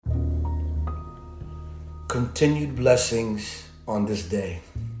Continued blessings on this day.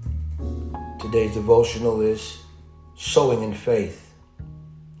 Today's devotional is Sowing in Faith.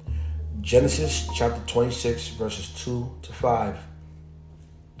 Genesis chapter 26 verses 2 to 5.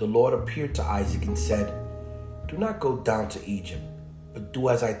 The Lord appeared to Isaac and said, "Do not go down to Egypt, but do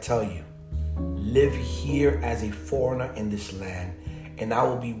as I tell you. Live here as a foreigner in this land, and I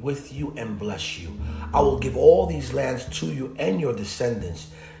will be with you and bless you. I will give all these lands to you and your descendants,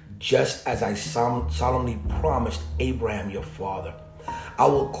 just as I solemnly promised Abraham your father. I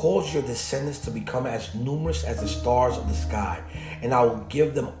will cause your descendants to become as numerous as the stars of the sky, and I will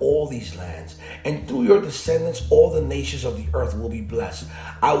give them all these lands. And through your descendants, all the nations of the earth will be blessed.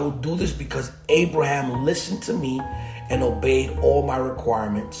 I will do this because Abraham listened to me and obeyed all my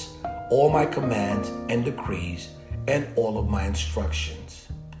requirements, all my commands and decrees, and all of my instructions."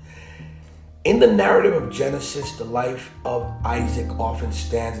 In the narrative of Genesis, the life of Isaac often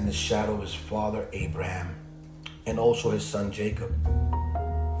stands in the shadow of his father Abraham and also his son Jacob.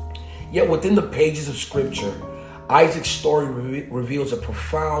 Yet within the pages of Scripture, Isaac's story reveals a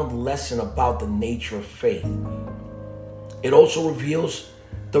profound lesson about the nature of faith. It also reveals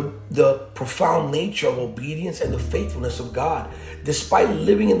the profound nature of obedience and the faithfulness of God. Despite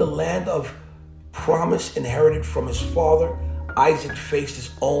living in the land of promise inherited from his father, Isaac faced his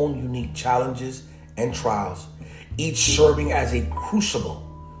own unique challenges and trials, each serving as a crucible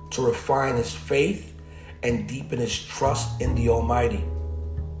to refine his faith and deepen his trust in the Almighty.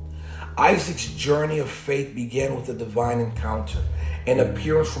 Isaac's journey of faith began with a divine encounter, an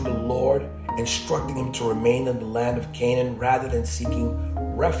appearance from the Lord instructing him to remain in the land of Canaan rather than seeking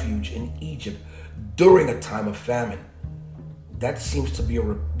refuge in Egypt during a time of famine. That seems to be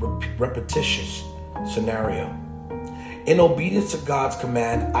a repetitious scenario. In obedience to God's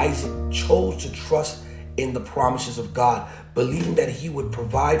command, Isaac chose to trust in the promises of God, believing that he would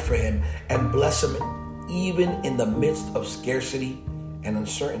provide for him and bless him even in the midst of scarcity and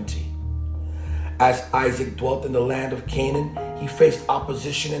uncertainty. As Isaac dwelt in the land of Canaan, he faced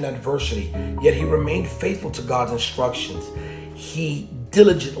opposition and adversity, yet he remained faithful to God's instructions. He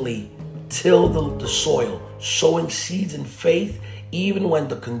diligently tilled the soil, sowing seeds in faith even when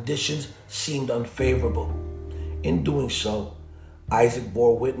the conditions seemed unfavorable. In doing so, Isaac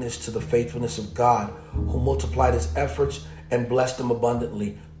bore witness to the faithfulness of God, who multiplied his efforts and blessed him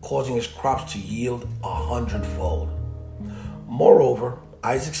abundantly, causing his crops to yield 100-fold. Moreover,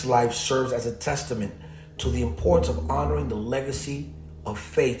 Isaac's life serves as a testament to the importance of honoring the legacy of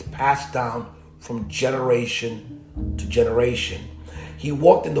faith passed down from generation to generation. He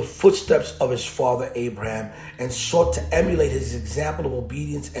walked in the footsteps of his father Abraham and sought to emulate his example of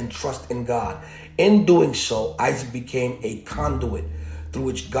obedience and trust in God. In doing so, Isaac became a conduit through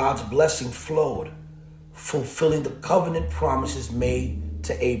which God's blessing flowed, fulfilling the covenant promises made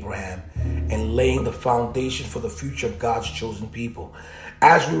to Abraham and laying the foundation for the future of God's chosen people.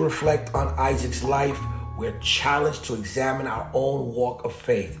 As we reflect on Isaac's life, we're challenged to examine our own walk of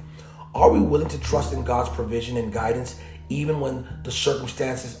faith. Are we willing to trust in God's provision and guidance even when the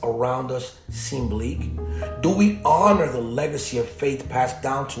circumstances around us seem bleak? Do we honor the legacy of faith passed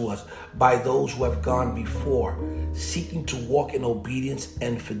down to us by those who have gone before, seeking to walk in obedience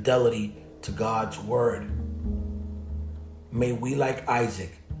and fidelity to God's word? May we, like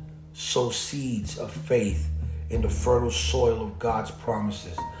Isaac, sow seeds of faith in the fertile soil of God's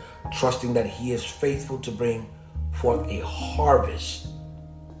promises, trusting that He is faithful to bring forth a harvest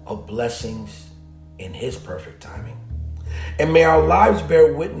of blessings in His perfect timing. And may our lives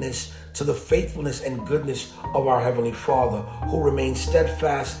bear witness to the faithfulness and goodness of our Heavenly Father, who remains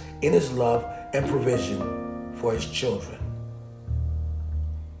steadfast in His love and provision for His children.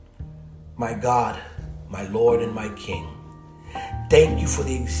 My God, my Lord, and my King, thank you for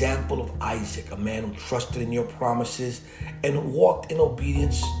the example of Isaac, a man who trusted in your promises and who walked in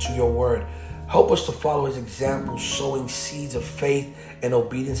obedience to your word. Help us to follow his example, sowing seeds of faith and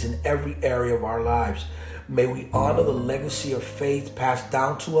obedience in every area of our lives. May we honor the legacy of faith passed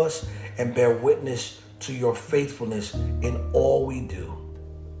down to us and bear witness to your faithfulness in all we do.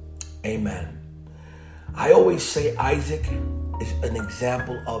 Amen. I always say Isaac is an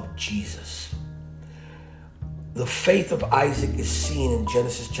example of Jesus. The faith of Isaac is seen in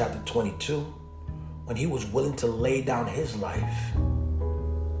Genesis chapter 22, when he was willing to lay down his life,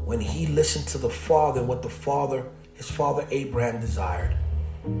 when he listened to the Father and what his father Abraham desired.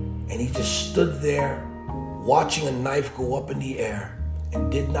 And he just stood there watching a knife go up in the air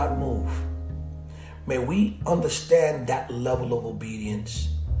and did not move. May we understand that level of obedience,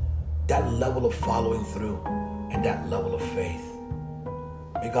 that level of following through, and that level of faith.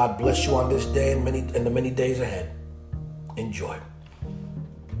 May God bless you on this day and the many days ahead. Enjoy.